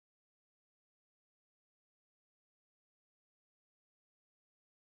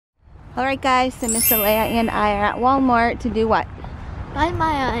Alright guys, so Miss Alayah and I are at Walmart to do what? Buy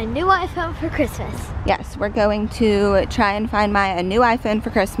Mya a new iPhone for Christmas. Yes, we're going to try and find Mya a new iPhone for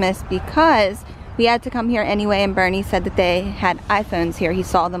Christmas because we had to come here anyway, and Bernie said that they had iPhones here. He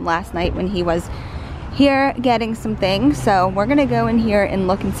saw them last night when he was here getting some things. So we're gonna go in here and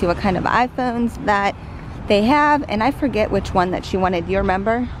look and see what kind of iPhones that they have. And I forget which one that she wanted. Do you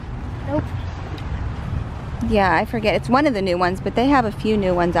remember? Nope. Yeah, I forget. It's one of the new ones, but they have a few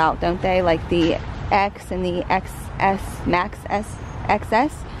new ones out, don't they? Like the X and the XS Max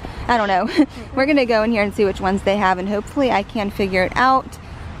XS. I don't know. We're gonna go in here and see which ones they have, and hopefully I can figure it out.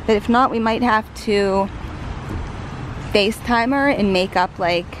 But if not, we might have to FaceTime her and make up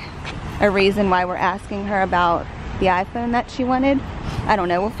like a reason why we're asking her about the iPhone that she wanted. I don't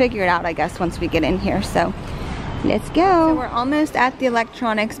know. We'll figure it out, I guess, once we get in here. So let's go. So we're almost at the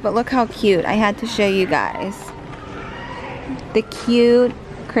electronics, but look how cute. I had to show you guys the cute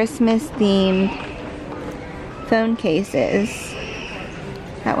Christmas themed phone cases.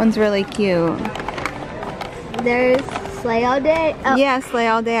 That one's really cute. There's Sleigh All Day. Oh. Yeah, Sleigh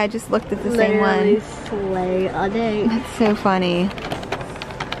All Day. I just looked at the same one. Sleigh All Day. That's so funny.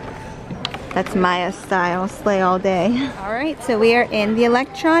 That's Mya style, Sleigh All Day. Alright, so we are in the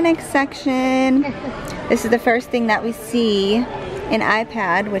electronics section. This is the first thing that we see, an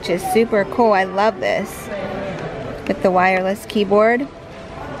iPad, which is super cool. I love this. With the wireless keyboard.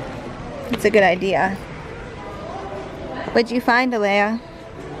 It's a good idea. What'd you find, Alayah?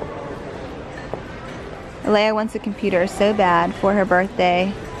 Alayah wants a computer so bad for her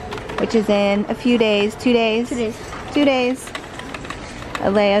birthday, which is in a few days. 2 days? 2 days. 2 days.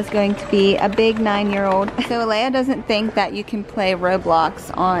 Alayah's going to be a big 9-year-old. So Alayah doesn't think that you can play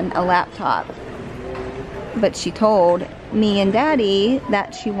Roblox on a laptop. But she told me and Daddy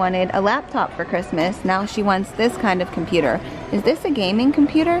that she wanted a laptop for Christmas. Now she wants this kind of computer. Is this a gaming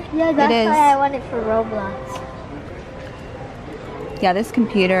computer? Yeah, that's why I want it for Roblox. Yeah, this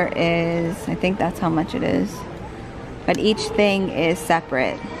computer is, I think that's how much it is. But each thing is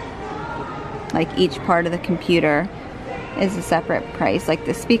separate. Like each part of the computer is a separate price. Like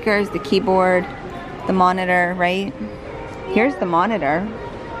the speakers, the keyboard, the monitor, right? Here's the monitor.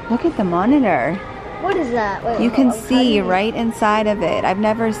 Look at the monitor. What is that? Wait, you can see right inside of it. I've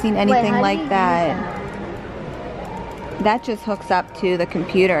never seen anything like that. That just hooks up to the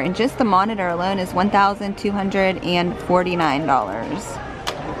computer, and just the monitor alone is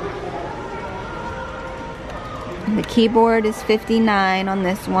 $1,249. The keyboard is $59 on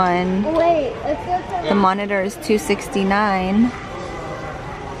this one. Wait, the monitor is $269.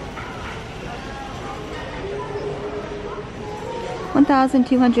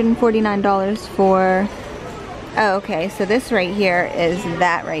 $1,249 for. Oh, okay. So this right here is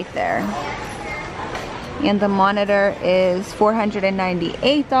that right there. And the monitor is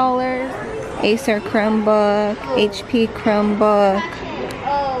 $498. Acer Chromebook, HP Chromebook,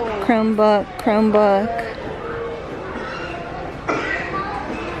 Chromebook.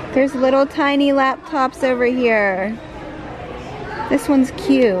 There's little tiny laptops over here. This one's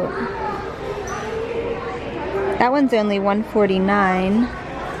cute. That one's only $149.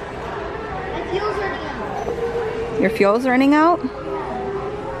 Your fuel's running out?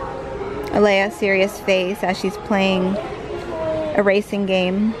 Alayah's serious face as she's playing a racing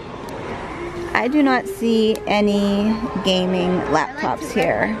game. I do not see any gaming laptops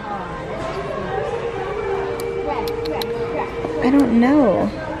here. I don't know.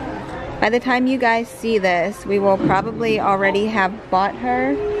 By the time you guys see this, we will probably already have bought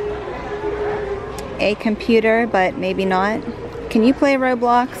her a computer, but maybe not. Can you play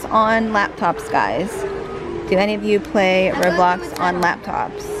Roblox on laptops, guys? Do any of you play Roblox on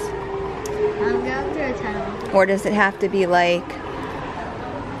laptops? I'm going through a tunnel. Or does it have to be like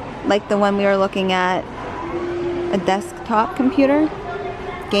the one we were looking at, a desktop computer?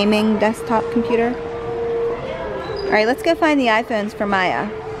 Gaming desktop computer? Alright, let's go find the iPhones for Mya.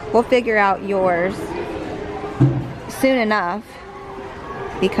 We'll figure out yours soon enough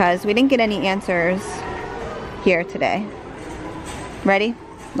because we didn't get any answers here today. Ready?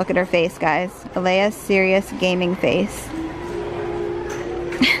 Look at her face, guys. Alayah's serious gaming face.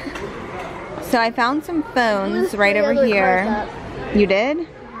 So I found some phones right over here. You did?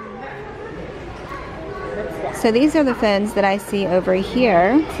 So these are the phones that I see over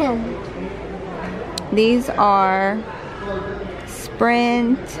here. These are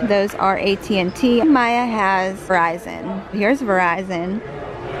Sprint, those are AT&T. Mya has Verizon. Here's Verizon.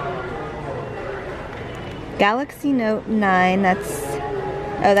 Galaxy Note 9,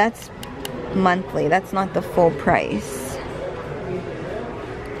 that's monthly. That's not the full price.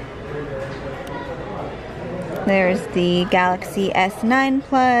 There's the Galaxy S9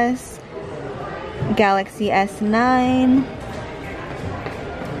 Plus, Galaxy S9,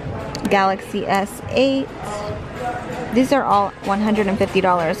 Galaxy S8. These are all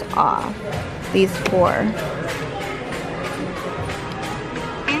 $150 off. These 4.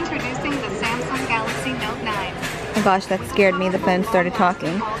 Introducing the Samsung Galaxy Note 9. Oh gosh, that scared me. The phone started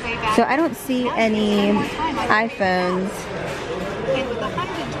talking. So I don't see any iPhones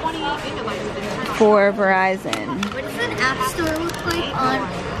for Verizon. What does an app store look like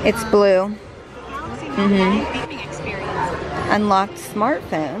on? It's blue. Gaming experience. Unlocked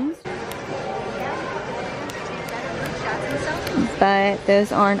smartphones. But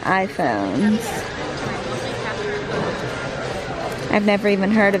those aren't iPhones. I've never even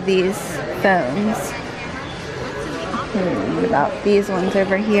heard of these phones. What about these ones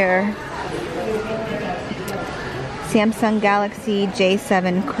over here? Samsung Galaxy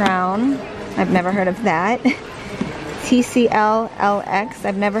J7 Crown. I've never heard of that. TCL LX.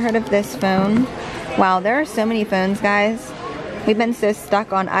 I've never heard of this phone. Wow, there are so many phones, guys. We've been so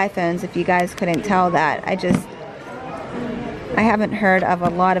stuck on iPhones, if you guys couldn't tell that. I haven't heard of a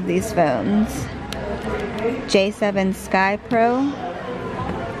lot of these phones. J7 Sky Pro.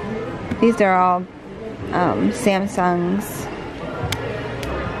 These are all Samsungs.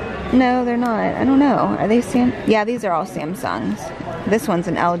 No, they're not. I don't know. Are they Yeah, these are all Samsungs. This one's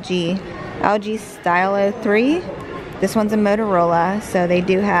an LG. LG Stylo 3. This one's a Motorola, so they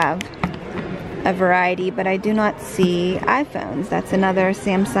do have a variety, but I do not see iPhones. That's another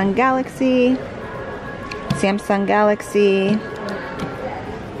Samsung Galaxy. Samsung Galaxy.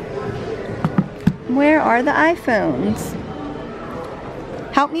 Where are the iPhones?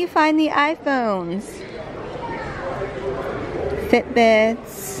 Help me find the iPhones.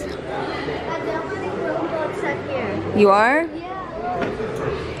 Fitbits. I'm downloading Roblox on here. You are? Yeah.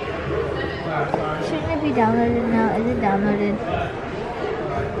 Shouldn't it be downloaded now? Is it downloaded?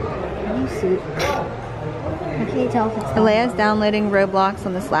 Can you see? How can you tell if it's Alayah's downloading Roblox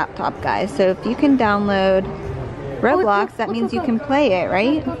on this laptop, guys. So if you can download Roblox, that means you can play it,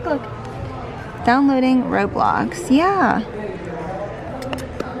 right? Look. Downloading Roblox, yeah.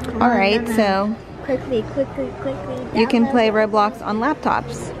 Alright, so Quickly. you can download play it. Roblox on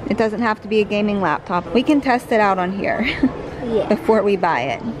laptops. It doesn't have to be a gaming laptop. We can test it out on here Yeah. before we buy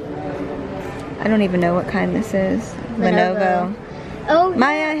it. I don't even know what kind this is. Lenovo. Oh,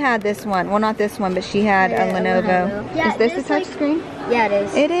 Mya had this one. Well, not this one, but she had a Lenovo. Yeah, Is this a there's like- touchscreen? Yeah, it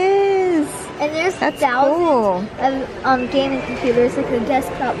is. It is. And there's That's thousands of gaming computers, like the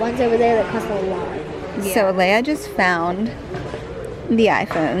desktop ones over there that cost a lot. Yeah. So Alayah just found the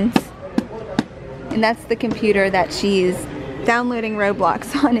iPhones. And that's the computer that she's downloading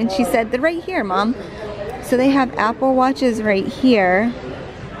Roblox on. And she said, they're right here, Mom. So they have Apple Watches right here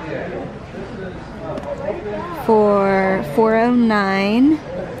for $409.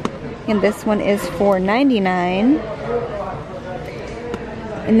 And this one is $499.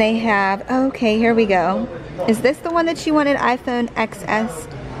 And they have, okay, here we go. Is this the one that she wanted? iPhone XS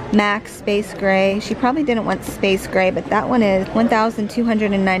Max Space Gray. She probably didn't want Space Gray, but that one is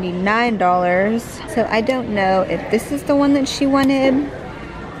 $1,299. So I don't know if this is the one that she wanted.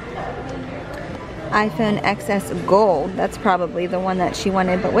 iPhone XS Gold. That's probably the one that she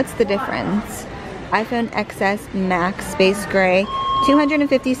wanted, but what's the difference? iPhone XS Max Space Gray,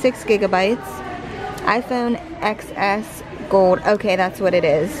 256 gigabytes. iPhone XS Gold. Okay, that's what it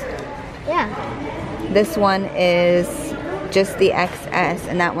is. Yeah. This one is just the XS,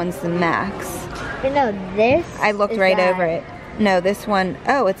 and that one's the Max. But no, this. I looked is right that. over it. No, this one,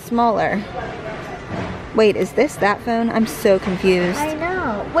 oh, it's smaller. Wait, is this that phone? I'm so confused. I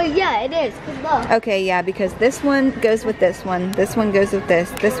know. Wait, yeah, it is. 'Cause look. Okay, yeah, because this one goes with this one. This one goes with this.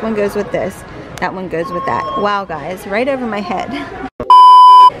 This one goes with this. That one goes with that. Wow, guys, right over my head.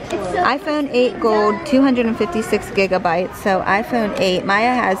 iPhone 8 Gold, 256 gigabytes. So iPhone 8,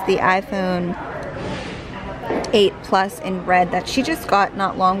 Mya has the iPhone 8 Plus in red that she just got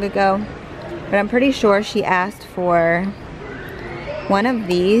not long ago. But I'm pretty sure she asked for one of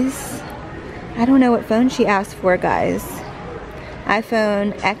these. I don't know what phone she asked for, guys.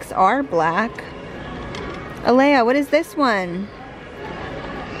 iPhone XR Black. Alayah, what is this one?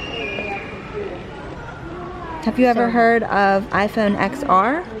 Have you ever heard of iPhone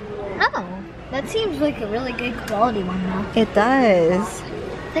XR? Oh, that seems like a really good quality one though. It does.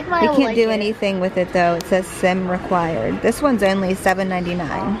 I think mine We will can't like do it. anything with it though. It says SIM required. This one's only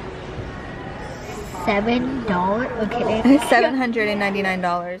 $7.99. $7? Okay.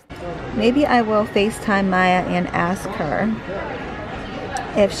 $799. Maybe I will FaceTime Mya and ask her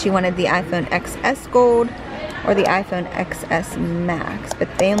if she wanted the iPhone XS Gold or the iPhone XS Max, but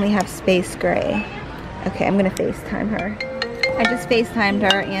they only have Space Gray. Okay, I'm gonna FaceTime her. I just FaceTimed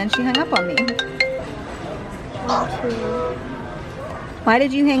her and she hung up on me. Why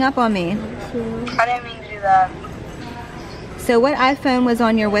did you hang up on me? Me too. I didn't mean to do that. So what iPhone was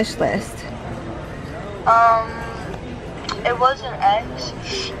on your wish list? It was an X,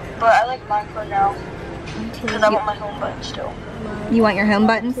 but I like my phone now because I want my home button still. You want your home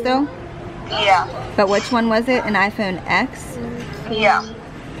button still? Yeah. But which one was it? An iPhone X? Yeah.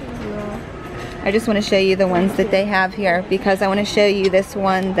 I just want to show you the ones that they have here because I want to show you this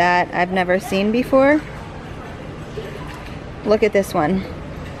one that I've never seen before. Look at this one.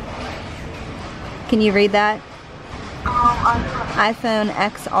 Can you read that? iPhone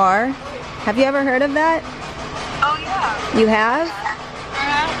XR. Have you ever heard of that? Oh yeah. You have?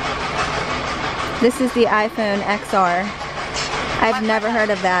 This is the iPhone XR. I've never heard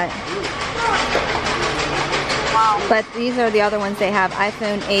of that. Wow. But these are the other ones they have.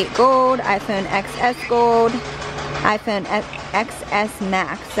 iPhone 8 Gold, iPhone XS Gold, iPhone XS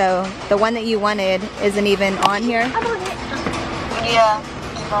Max. So the one that you wanted isn't even on here. Yeah.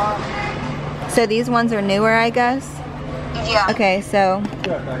 It's not. So these ones are newer, I guess? Yeah. Okay, so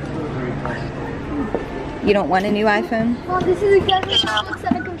you don't want a new iPhone? Oh, this is exactly how it looks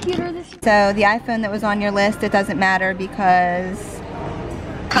on a computer. So the iPhone that was on your list, it doesn't matter because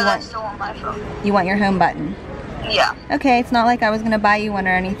I still want my phone. you want your home button. Yeah. Okay, it's not like I was gonna buy you one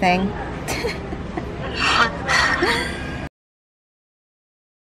or anything.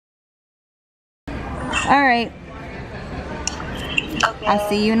 Alright, Okay. I'll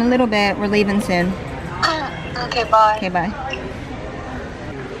see you in a little bit. We're leaving soon. Okay, bye. Okay, bye.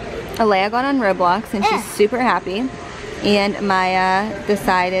 Alayah got on Roblox and she's super happy. And Mya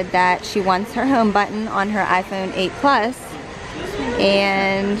decided that she wants her home button on her iPhone 8 Plus.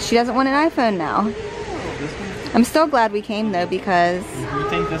 And she doesn't want an iPhone now. I'm still glad we came though because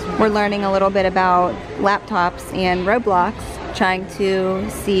we're learning a little bit about laptops and Roblox, trying to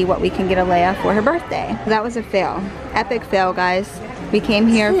see what we can get Alayah for her birthday. That was a fail. Epic fail, guys. We came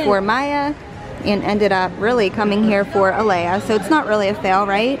here for Mya and ended up really coming here for Alayah. So it's not really a fail,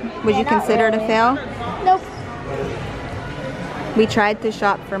 right? Would you consider it a fail? Nope. We tried to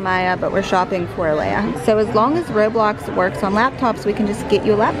shop for Mya, but we're shopping for Alayah. So as long as Roblox works on laptops, we can just get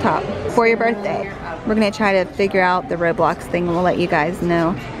you a laptop for your birthday. We're gonna try to figure out the Roblox thing and we'll let you guys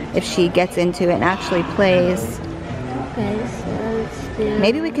know if she gets into it and actually plays. Okay, so let's do...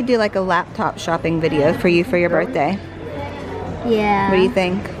 Maybe we could do like a laptop shopping video for you for your birthday. Yeah. What do you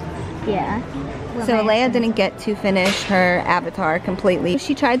think? Yeah. So Alayah didn't get to finish her avatar completely.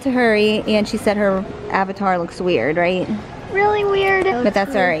 She tried to hurry and she said her avatar looks weird, right? Really weird. But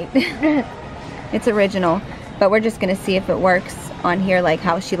that's alright. It's original. But we're just gonna see if it works on here like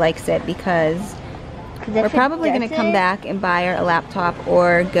how she likes it because we're probably gonna come back and buy her a laptop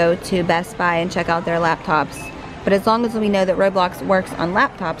or go to Best Buy and check out their laptops. But as long as we know that Roblox works on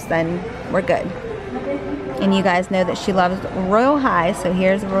laptops, then we're good. And you guys know that she loves Royal High, so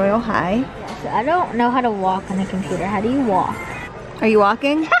here's Royal High. So I don't know how to walk on a computer. How do you walk? Are you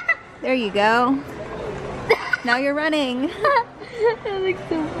walking? There you go. Now you're running. That looks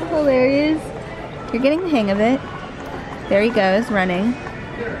so hilarious. You're getting the hang of it. There he goes, running.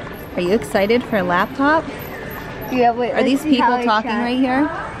 Are you excited for a laptop? Yeah, wait. Are these people talking right here?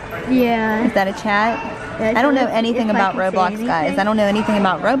 Yeah. Is that a chat? I don't know anything about Roblox, guys. I don't know anything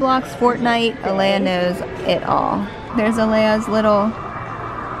about Roblox, Fortnite. Alayah knows it all. There's Alayah's little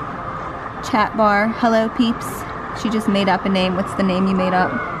chat bar. Hello, peeps. She just made up a name. What's the name you made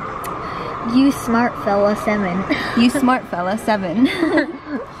up? You smart fella 7. You smart fella 7.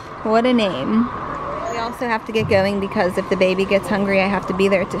 What a name. We also have to get going because if the baby gets hungry, I have to be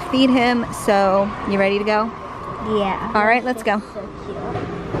there to feed him. So, you ready to go? Yeah. All right, let's go. So cute.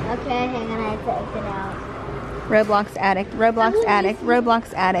 Okay, hang on, I have to exit out. Roblox addict, Roblox addict,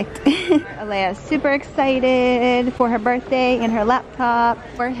 Roblox addict. Alayah's super excited for her birthday and her laptop.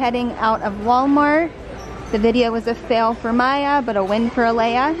 We're heading out of Walmart. The video was a fail for Mya, but a win for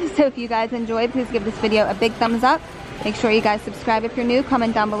Alayah. So if you guys enjoyed, please give this video a big thumbs up. Make sure you guys subscribe if you're new.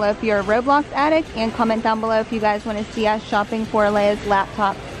 Comment down below if you're a Roblox addict. And comment down below if you guys want to see us shopping for Alayah's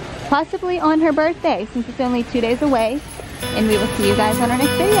laptop. Possibly on her birthday, since it's only 2 days away. And we will see you guys on our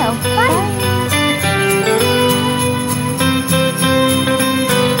next video. Bye!